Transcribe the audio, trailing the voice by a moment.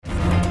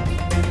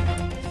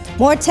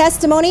More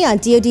testimony on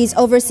DOD's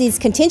Overseas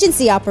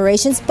Contingency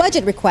Operations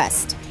budget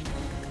request.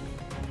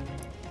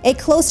 A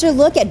closer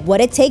look at what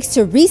it takes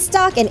to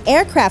restock an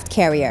aircraft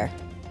carrier.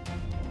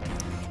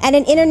 And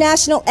an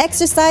international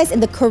exercise in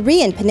the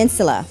Korean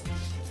Peninsula.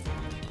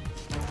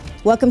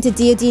 Welcome to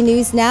DOD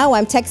News Now.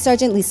 I'm Tech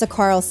Sergeant Lisa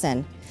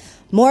Carlson.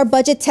 More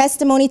budget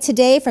testimony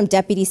today from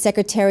Deputy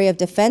Secretary of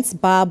Defense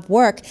Bob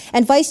Work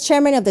and Vice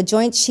Chairman of the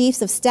Joint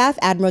Chiefs of Staff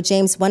Admiral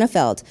James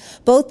Winnefeld.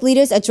 Both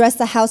leaders addressed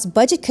the House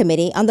Budget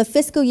Committee on the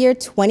fiscal year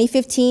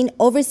 2015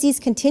 Overseas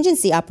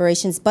Contingency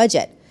Operations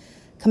budget.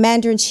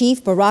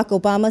 Commander-in-Chief Barack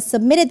Obama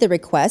submitted the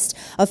request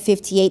of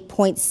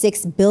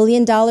 $58.6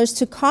 billion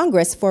to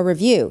Congress for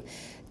review.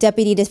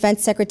 Deputy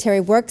Defense Secretary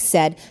Work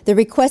said the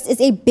request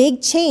is a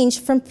big change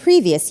from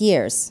previous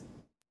years.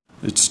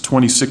 It's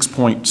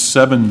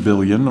 $26.7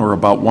 billion, or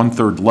about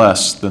one-third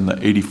less than the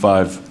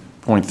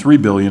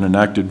 $85.3 billion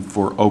enacted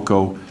for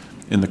OCO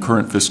in the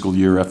current fiscal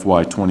year,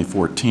 FY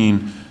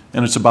 2014,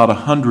 and it's about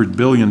 $100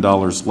 billion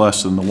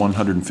less than the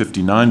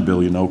 $159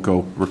 billion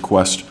OCO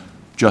request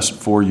just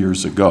 4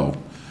 years ago.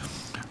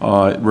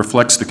 It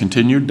reflects the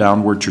continued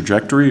downward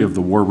trajectory of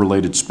the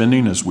war-related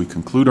spending as we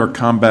conclude our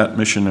combat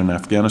mission in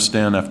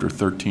Afghanistan after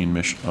 13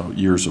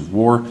 years of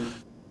war.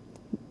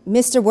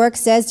 Mr. Work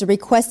says the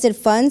requested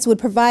funds would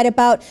provide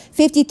about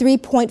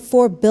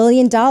 $53.4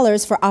 billion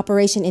for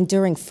Operation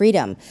Enduring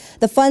Freedom.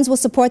 The funds will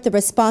support the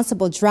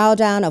responsible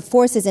drawdown of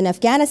forces in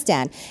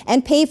Afghanistan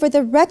and pay for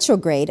the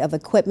retrograde of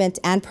equipment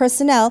and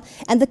personnel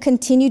and the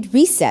continued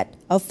reset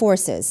of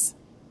forces.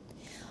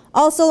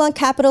 Also on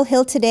Capitol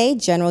Hill today,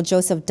 General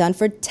Joseph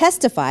Dunford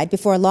testified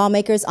before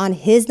lawmakers on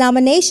his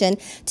nomination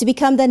to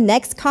become the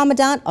next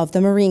Commandant of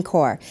the Marine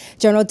Corps.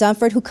 General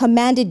Dunford, who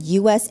commanded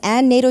U.S.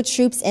 and NATO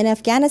troops in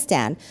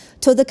Afghanistan,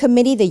 told the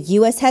committee the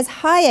U.S. has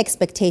high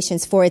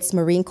expectations for its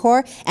Marine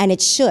Corps, and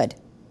it should.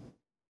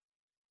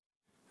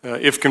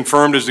 If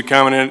confirmed as the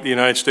Commandant of the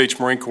United States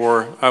Marine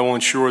Corps, I will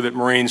ensure that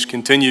Marines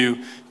continue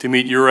to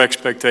meet your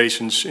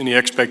expectations and the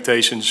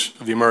expectations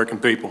of the American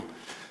people.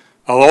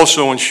 I'll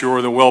also ensure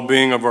the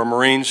well-being of our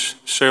Marines,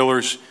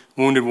 sailors,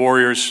 wounded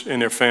warriors,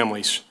 and their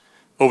families.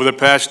 Over the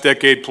past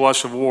decade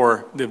plus of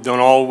war, they've done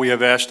all we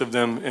have asked of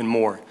them and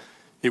more.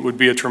 It would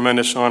be a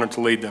tremendous honor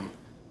to lead them.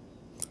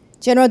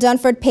 General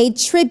Dunford paid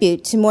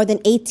tribute to more than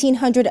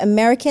 1,800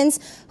 Americans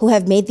who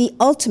have made the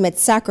ultimate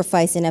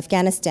sacrifice in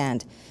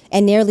Afghanistan,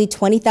 and nearly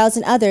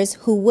 20,000 others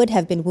who would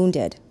have been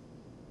wounded.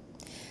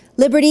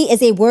 Liberty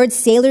is a word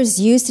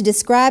sailors use to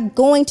describe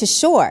going to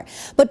shore,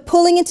 but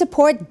pulling into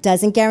port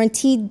doesn't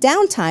guarantee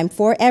downtime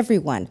for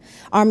everyone.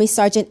 Army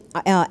Sergeant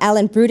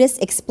Alan Brutus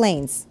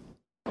explains.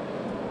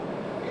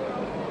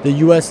 The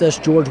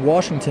USS George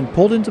Washington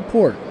pulled into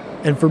port,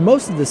 and for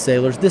most of the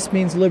sailors this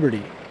means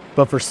liberty.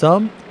 But for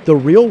some, the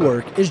real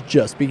work is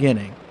just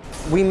beginning.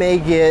 We may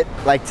get,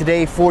 like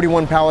today,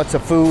 41 pallets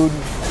of food.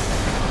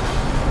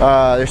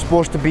 There's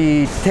supposed to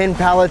be 10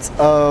 pallets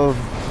of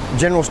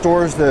general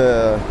stores,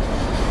 the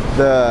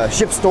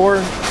ship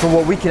store, for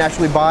what we can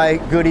actually buy: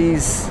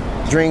 goodies,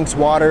 drinks,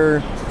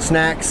 water,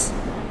 snacks.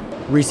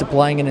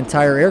 Resupplying an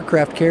entire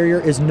aircraft carrier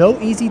is no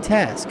easy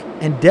task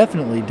and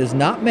definitely does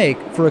not make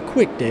for a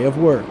quick day of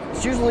work.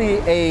 It's usually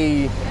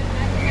a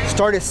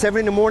start at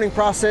 7 in the morning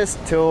process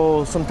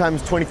till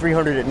sometimes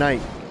 2300 at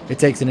night. It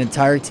takes an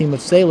entire team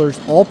of sailors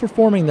all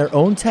performing their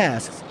own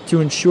tasks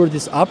to ensure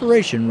this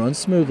operation runs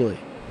smoothly.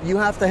 You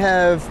have to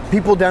have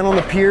people down on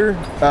the pier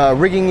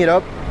rigging it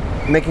up,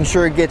 making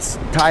sure it gets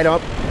tied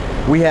up.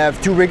 We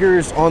have 2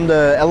 riggers on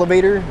the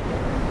elevator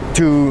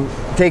to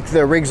take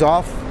the rigs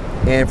off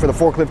and for the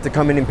forklift to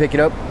come in and pick it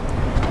up.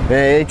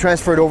 They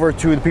transfer it over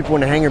to the people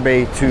in the hangar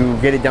bay to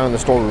get it down in the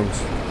storerooms.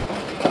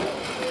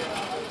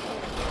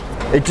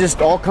 It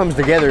just all comes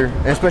together,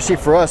 and especially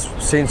for us,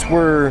 since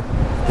we're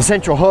the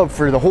central hub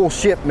for the whole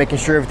ship, making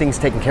sure everything's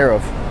taken care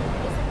of.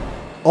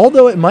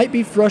 Although it might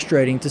be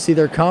frustrating to see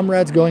their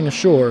comrades going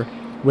ashore,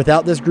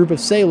 without this group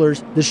of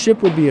sailors, the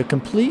ship would be a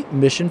complete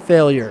mission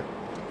failure.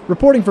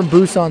 Reporting from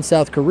Busan,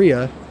 South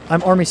Korea,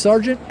 I'm Army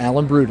Sergeant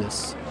Alan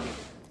Brutus.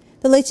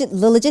 The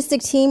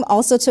logistic team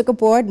also took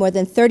aboard more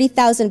than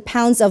 30,000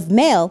 pounds of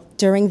mail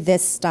during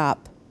this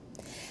stop.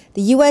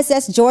 The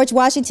USS George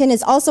Washington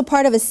is also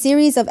part of a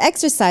series of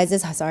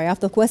exercises off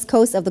the west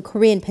coast of the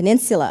Korean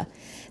Peninsula.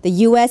 The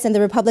U.S. and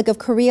the Republic of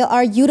Korea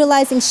are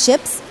utilizing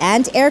ships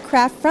and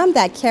aircraft from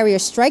that carrier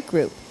strike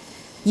group.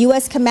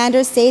 U.S.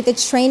 commanders say the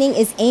training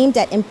is aimed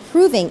at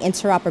improving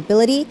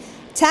interoperability,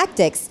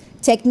 tactics,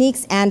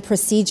 techniques, and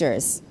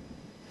procedures.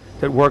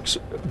 That works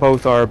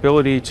both our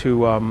ability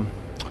to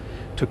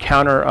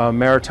counter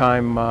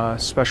maritime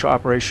special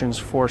operations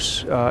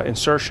force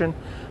insertion,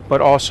 but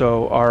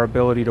also our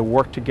ability to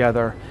work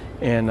together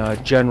in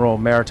general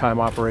maritime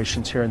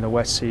operations here in the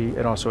West Sea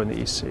and also in the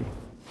East Sea.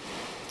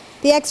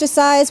 The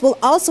exercise will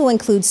also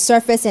include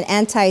surface and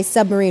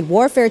anti-submarine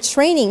warfare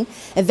training,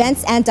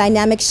 events, and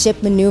dynamic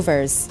ship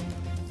maneuvers.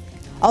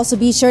 Also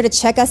be sure to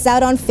check us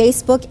out on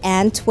Facebook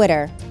and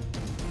Twitter.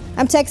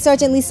 I'm Tech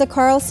Sergeant Lisa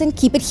Carlson.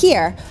 Keep it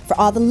here for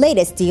all the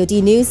latest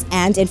DOD news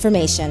and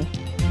information.